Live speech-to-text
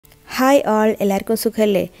Hi all, എല്ലാവർക്കും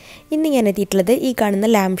സുഖമല്ലേ? ഇന്ന് ഞാൻ എത്തിയിട്ടുള്ളത് ഈ കാണുന്ന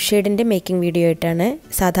ലാംപ്ഷേഡിൻ്റെ മേക്കിംഗ് വീഡിയോ ആയിട്ടാണ്.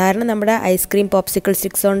 സാധാരണ നമ്മുടെ ഐസ്ക്രീം പോപ്സിക്കിൾ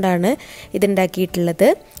സ്റ്റിക്സ് കൊണ്ടാണ് ഇതുണ്ടാക്കിയിട്ടുള്ളത്.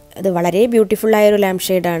 അത് വളരെ ബ്യൂട്ടിഫുള്ളായൊരു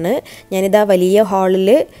ലാംപ്ഷേഡാണ്. ഞാനിതാ വലിയ ഹാളിൽ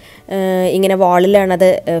ഇങ്ങനെ വാളിലാണത്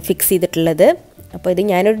ഫിക്സ് ചെയ്തിട്ടുള്ളത്. അപ്പോൾ ഇത്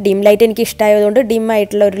ഞാനൊരു ഡിം ലൈറ്റ് എനിക്ക് ഇഷ്ടമായതുകൊണ്ട് ഡിം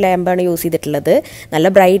ആയിട്ടുള്ള ഒരു ലാമ്പാണ് യൂസ് ചെയ്തിട്ടുള്ളത്. നല്ല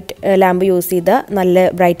ബ്രൈറ്റ് ലാമ്പ് യൂസ് ചെയ്താൽ നല്ല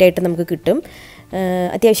ബ്രൈറ്റായിട്ട് നമുക്ക് കിട്ടും.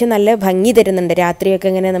 അത്യാവശ്യം നല്ല ഭംഗി തരുന്നുണ്ട്. രാത്രിയൊക്കെ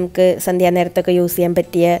ഇങ്ങനെ നമുക്ക് സന്ധ്യാനേരത്തൊക്കെ യൂസ് ചെയ്യാൻ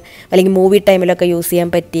പറ്റിയ, അല്ലെങ്കിൽ മൂവി ടൈമിലൊക്കെ യൂസ്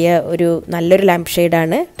ചെയ്യാൻ പറ്റിയ ഒരു നല്ലൊരു ലാമ്പ്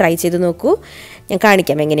ഷെയ്ഡാണ്. ട്രൈ ചെയ്ത് നോക്കൂ, ഞാൻ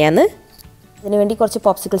കാണിക്കാം എങ്ങനെയാണെന്ന്. അതിനുവേണ്ടി കുറച്ച്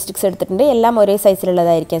പോപ്സിക്കിൾ സ്റ്റിക്സ് എടുത്തിട്ടുണ്ട്. എല്ലാം ഒരേ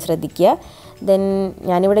സൈസിലുള്ളതായിരിക്കാൻ ശ്രദ്ധിക്കുക. ദെൻ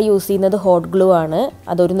ഞാനിവിടെ യൂസ് ചെയ്യുന്നത് ഹോട്ട് ഗ്ലൂ ആണ്.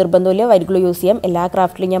 അതൊരു നിർബന്ധമില്ല, വൈറ്റ് ഗ്ലൂ യൂസ് ചെയ്യാം. എല്ലാ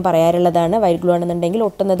ക്രാഫ്റ്റിലും ഞാൻ പറയാറുള്ളതാണ്. വൈറ്റ് ഗ്ലൂ ആണെന്നുണ്ടെങ്കിൽ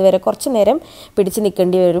ഒട്ടുന്നത് വരെ കുറച്ച് നേരം പിടിച്ച്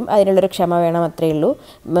നിൽക്കേണ്ടി വരും. അതിനുള്ളൊരു ക്ഷമ വേണം, അത്രയേ ഉള്ളൂ.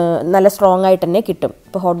 നല്ല സ്ട്രോങ് ആയിട്ട് തന്നെ കിട്ടും.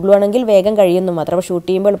 ഇപ്പോൾ ഹോട്ട് ഗ്ലൂ ആണെങ്കിൽ വേഗം കഴിയുന്നു മാത്രം. അപ്പോൾ ഷൂട്ട്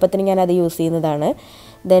ചെയ്യുമ്പോൾ എളുപ്പത്തിന് ഞാനത് യൂസ് ചെയ്യുന്നതാണ്.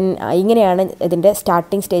 ദെൻ ഇങ്ങനെയാണ് ഇതിൻ്റെ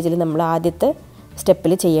സ്റ്റാർട്ടിങ് സ്റ്റേജിൽ നമ്മൾ ആദ്യത്തെ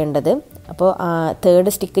സ്റ്റെപ്പിൽ ചെയ്യേണ്ടത്. അപ്പോൾ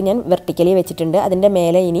തേർഡ് സ്റ്റിക്ക് ഞാൻ വെർട്ടിക്കലി വെച്ചിട്ടുണ്ട്. അതിൻ്റെ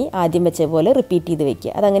മേലെ ഇനി ആദ്യം വെച്ച പോലെ റിപ്പീറ്റ് ചെയ്ത്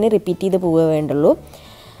വെക്കുക. അതങ്ങനെ റിപ്പീറ്റ് ചെയ്ത് പോവുക വേണ്ടുള്ളൂ.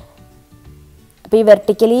 അപ്പോൾ ഈ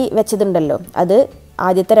വെർട്ടിക്കലി വെച്ചതുണ്ടല്ലോ, അത്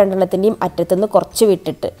ആദ്യത്തെ രണ്ടെണ്ണത്തിൻ്റെയും അറ്റത്തുനിന്ന് കുറച്ച്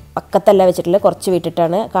വിട്ടിട്ട്, പക്കത്തല്ല വെച്ചിട്ടുള്ള കുറച്ച്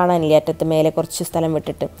വിട്ടിട്ടാണ്, കാണാനില്ലേ അറ്റത്ത് മേലെ കുറച്ച് സ്ഥലം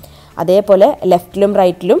വിട്ടിട്ട്. അതേപോലെ ലെഫ്റ്റിലും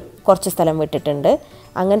റൈറ്റിലും കുറച്ച് സ്ഥലം വിട്ടിട്ടുണ്ട്.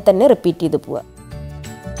 അങ്ങനെ തന്നെ റിപ്പീറ്റ് ചെയ്ത് പോവുക.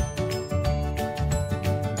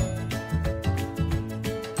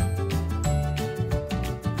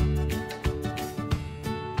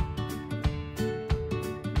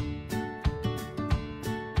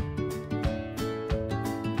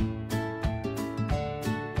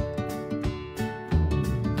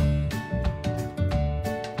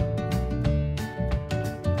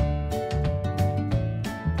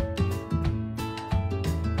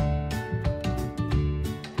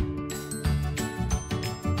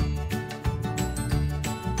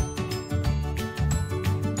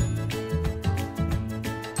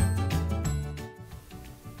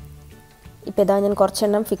 ഇപ്പോൾ ഇതാ ഞാൻ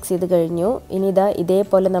കുറച്ചെണ്ണം ഫിക്സ് ചെയ്ത് കഴിഞ്ഞു. ഇനി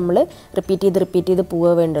ഇതേപോലെ നമ്മൾ റിപ്പീറ്റ് ചെയ്ത്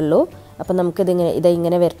പോവുക വേണ്ടുള്ളൂ. അപ്പോൾ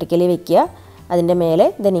നമുക്കിങ്ങനെ വെർട്ടിക്കലി വെക്കുക, അതിൻ്റെ മേലെ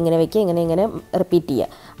ഇങ്ങനെ വെക്കുക, ഇങ്ങനെ റിപ്പീറ്റ്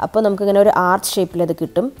ചെയ്യുക. അപ്പോൾ നമുക്കിങ്ങനെ ഒരു ആർച്ച് ഷേപ്പിൽ അത്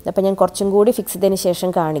കിട്ടും. അപ്പോൾ ഞാൻ കുറച്ചും കൂടി ഫിക്സ് ചെയ്തതിന്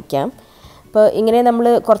ശേഷം കാണിക്കാം. അപ്പോൾ ഇങ്ങനെ നമ്മൾ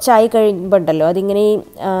കുറച്ചായി കഴിയുമ്പോൾ ഉണ്ടല്ലോ, അതിങ്ങനെ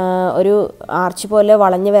ഒരു ആർച്ച് പോലെ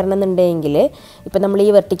വളഞ്ഞ് വരണമെന്നുണ്ടെങ്കിൽ ഇപ്പോൾ നമ്മൾ ഈ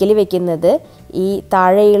വെർട്ടിക്കലി വെക്കുന്നത് ഈ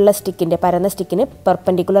താഴെയുള്ള സ്റ്റിക്കിൻ്റെ, പരന്ന സ്റ്റിക്കിന്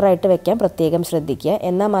പെർപെൻഡിക്കുലറായിട്ട് വെക്കാൻ പ്രത്യേകം ശ്രദ്ധിക്കുക.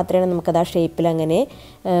 എന്നാൽ മാത്രമേ നമുക്കത് ആ ഷേപ്പിൽ അങ്ങനെ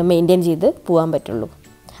മെയിൻറ്റെയിൻ ചെയ്ത് പോകാൻ പറ്റുള്ളൂ.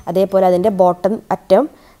 അതേപോലെ അതിൻ്റെ ബോട്ടം അറ്റം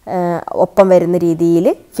ഒപ്പം വരുന്ന രീതിയിൽ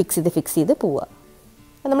ഫിക്സ് ചെയ്ത് പോവുക.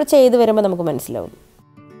 നമ്മൾ ചെയ്ത് വരുമ്പോൾ നമുക്ക് മനസ്സിലാവും.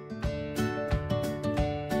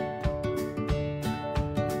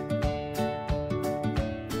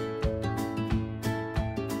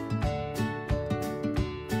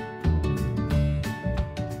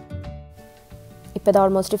 ഇപ്പോൾ ഇത്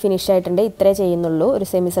ഓൾമോസ്റ്റ് ഫിനിഷ് ആയിട്ടുണ്ട്. ഇത്രേ ചെയ്യുന്നുള്ളൂ. ഒരു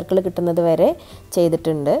സെമി സർക്കിൾ കിട്ടുന്നത് വരെ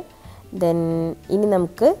ചെയ്തിട്ടുണ്ട്. ദെൻ ഇനി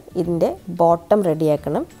നമുക്ക് ഇതിൻ്റെ ബോട്ടം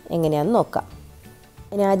റെഡിയാക്കണം. എങ്ങനെയാണെന്ന് നോക്കാം.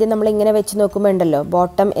 ഇനി ആദ്യം നമ്മളിങ്ങനെ വെച്ച് നോക്കുമ്പോൾ ഉണ്ടല്ലോ,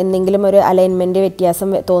 ബോട്ടം എന്തെങ്കിലും ഒരു അലൈൻമെൻറ്റ് വ്യത്യാസം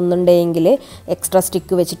തോന്നുന്നുണ്ടെങ്കിൽ എക്സ്ട്രാ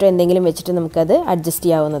സ്റ്റിക്ക് വെച്ചിട്ടോ എന്തെങ്കിലും വെച്ചിട്ട് നമുക്കത് അഡ്ജസ്റ്റ്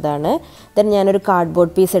ചെയ്യാവുന്നതാണ്. ദെൻ ഞാനൊരു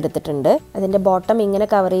കാർഡ്ബോർഡ് പീസ് എടുത്തിട്ടുണ്ട്. അതിൻ്റെ ബോട്ടം ഇങ്ങനെ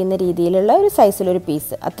കവർ ചെയ്യുന്ന രീതിയിലുള്ള ഒരു സൈസിലൊരു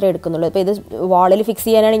പീസ് അത്രേ എടുക്കുന്നുള്ളൂ. ഇപ്പോൾ ഇത് വാളിൽ ഫിക്സ്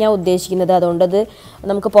ചെയ്യാനാണ് ഞാൻ ഉദ്ദേശിക്കുന്നത്. അതുകൊണ്ടത്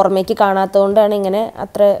നമുക്ക് പുറമേക്ക് കാണാത്തതുകൊണ്ടാണ് ഇങ്ങനെ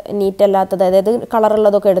അത്ര നീറ്റ് അല്ലാത്തത്, അതായത്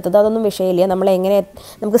കളറുള്ളതൊക്കെ എടുത്തത്. അതൊന്നും വിഷയമില്ല.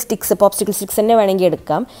 നമുക്ക് പോപ്സിക്കിൾ സ്റ്റിക്സ് തന്നെ വേണമെങ്കിൽ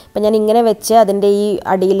എടുക്കാം. അപ്പം ഞാൻ ഇങ്ങനെ വെച്ച് അതിൻ്റെ ഈ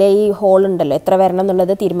അടിയിലെ ഈ ഹോൾ ഉണ്ടല്ലോ, എത്ര വരണം എന്നുള്ളത്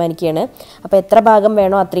തീരുമാനിക്കുകയാണ്. അപ്പോൾ എത്ര ഭാഗം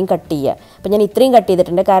വേണോ അത്രയും കട്ട് ചെയ്യുക. അപ്പോൾ ഞാൻ ഇത്രയും കട്ട്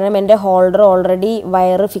ചെയ്തിട്ടുണ്ട്, കാരണം എൻ്റെ ഹോൾഡർ ഓൾറെഡി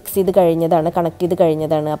വയർ ഫിക്സ് ചെയ്ത് കഴിഞ്ഞതാണ്, കണക്ട് ചെയ്ത്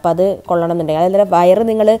കഴിഞ്ഞതാണ്. അപ്പോൾ അത് കൊള്ളണം എന്നുണ്ടെങ്കിൽ, അതായത് വയർ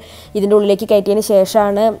നിങ്ങൾ ഇതിൻ്റെ ഉള്ളിലേക്ക് കയറ്റിയതിന്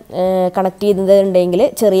ശേഷമാണ് കണക്ട് ചെയ്തതുണ്ടെങ്കിൽ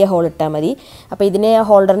ചെറിയ ഹോൾ ഇട്ടാൽ മതി. അപ്പോൾ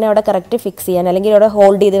ഹോൾഡറിനെ അവിടെ കറക്റ്റ് ഫിക്സ് ചെയ്യാൻ, അല്ലെങ്കിൽ അവിടെ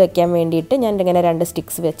ഹോൾഡ് ചെയ്ത് വെക്കാൻ വേണ്ടിയിട്ട് ഞാൻ ഇങ്ങനെ 2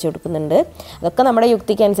 സ്റ്റിക്സ് വെച്ച് കൊടുക്കുന്നുണ്ട്. അതൊക്കെ നമ്മുടെ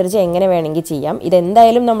യുക്തിക്ക് അനുസരിച്ച് എങ്ങനെ വേണമെങ്കിൽ ചെയ്യാം.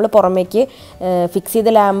 ഇതെന്തായാലും നമ്മൾ പുറമേക്ക് ഫിക്സ്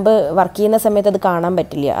ചെയ്ത ലാമ്പ് വർക്ക് ചെയ്യുന്ന സമയത്ത് അത് കാണാൻ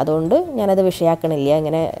പറ്റില്ല. അതുകൊണ്ട് ഞാനത് വിഷയാക്കണില്ല.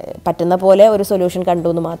 ഇങ്ങനെ പറ്റുന്ന പോലെ ഒരു സൊല്യൂഷൻ കണ്ടു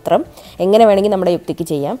എന്ന് മാത്രം. എങ്ങനെ വേണമെങ്കിൽ നമ്മുടെ യുക്തിക്ക്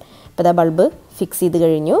ചെയ്യാം. ഇപ്പോൾ ഇതാ ബൾബ് ഫിക്സ് ചെയ്ത്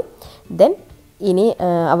കഴിഞ്ഞു. ദെൻ ഇനി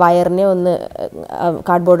വയറിനെ ഒന്ന്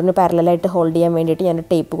കാർഡ്ബോർഡിന് പാരലായിട്ട് ഹോൾഡ് ചെയ്യാൻ വേണ്ടിയിട്ട് ഞാൻ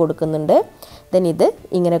ടേപ്പ് കൊടുക്കുന്നുണ്ട്. ദെൻ ഇത്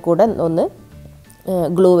ഇങ്ങനെ കൂടെ ഒന്ന്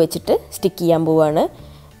ഗ്ലൂ വെച്ചിട്ട് സ്റ്റിക്ക് ചെയ്യാൻ പോവുകയാണ്.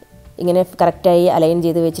 ഇങ്ങനെ കറക്റ്റായി അലൈൻ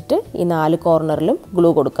ചെയ്ത് വെച്ചിട്ട് ഈ 4 കോർണറിലും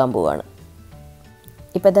ഗ്ലൂ കൊടുക്കാൻ പോവുകയാണ്.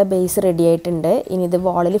 ഇപ്പോൾ ഇതാ ബേസ് റെഡി ആയിട്ടുണ്ട്. ഇനി ഇത്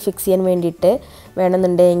വാളിൽ ഫിക്സ് ചെയ്യാൻ വേണ്ടിയിട്ട്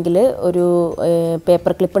വേണമെന്നുണ്ടെങ്കിൽ ഒരു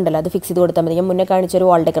പേപ്പർ ക്ലിപ്പ് ഉണ്ടല്ലോ, അത് ഫിക്സ് ചെയ്ത് കൊടുത്താൽ മതി. ഞാൻ മുന്നേ കാണിച്ചൊരു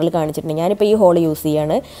വാൾ ഡെക്കറിൽ കാണിച്ചിട്ടുണ്ട്. ഞാനിപ്പോൾ ഈ ഹോൾ യൂസ്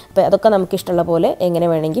ചെയ്യാണ്. അപ്പോൾ അതൊക്കെ നമുക്കിഷ്ടമുള്ള പോലെ എങ്ങനെ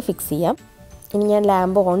വേണമെങ്കിൽ ഫിക്സ് ചെയ്യാം. ഇനി ഞാൻ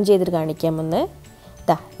ലാമ്പ് ഓൺ ചെയ്തിട്ട് കാണിക്കാമെന്ന്.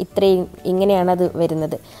 ഇത്രയും ഇങ്ങനെയാണ് അത്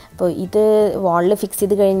വരുന്നത്. അപ്പോൾ ഇത് വാളിൽ ഫിക്സ്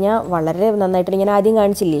ചെയ്ത് കഴിഞ്ഞാൽ വളരെ നന്നായിട്ട്, ഞാൻ ആദ്യം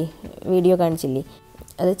കാണിച്ചില്ലേ, വീഡിയോ കാണിച്ചില്ലേ,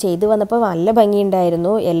 അത് ചെയ്ത് വന്നപ്പോൾ നല്ല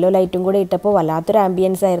ഭംഗിയുണ്ടായിരുന്നു. യെല്ലോ ലൈറ്റും കൂടെ ഇട്ടപ്പോൾ വല്ലാത്തൊരു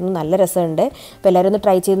ആംബിയൻസ് ആയിരുന്നു. നല്ല രസമുണ്ട്. അപ്പോൾ എല്ലാവരും ഒന്ന്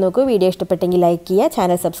ട്രൈ ചെയ്ത് നോക്കൂ. വീഡിയോ ഇഷ്ടപ്പെട്ടെങ്കിൽ ലൈക്ക് ചെയ്യുക,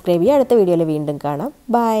 ചാനൽ സബ്സ്ക്രൈബ് ചെയ്യുക. അടുത്ത വീഡിയോയിൽ വീണ്ടും കാണാം.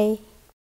 ബൈ.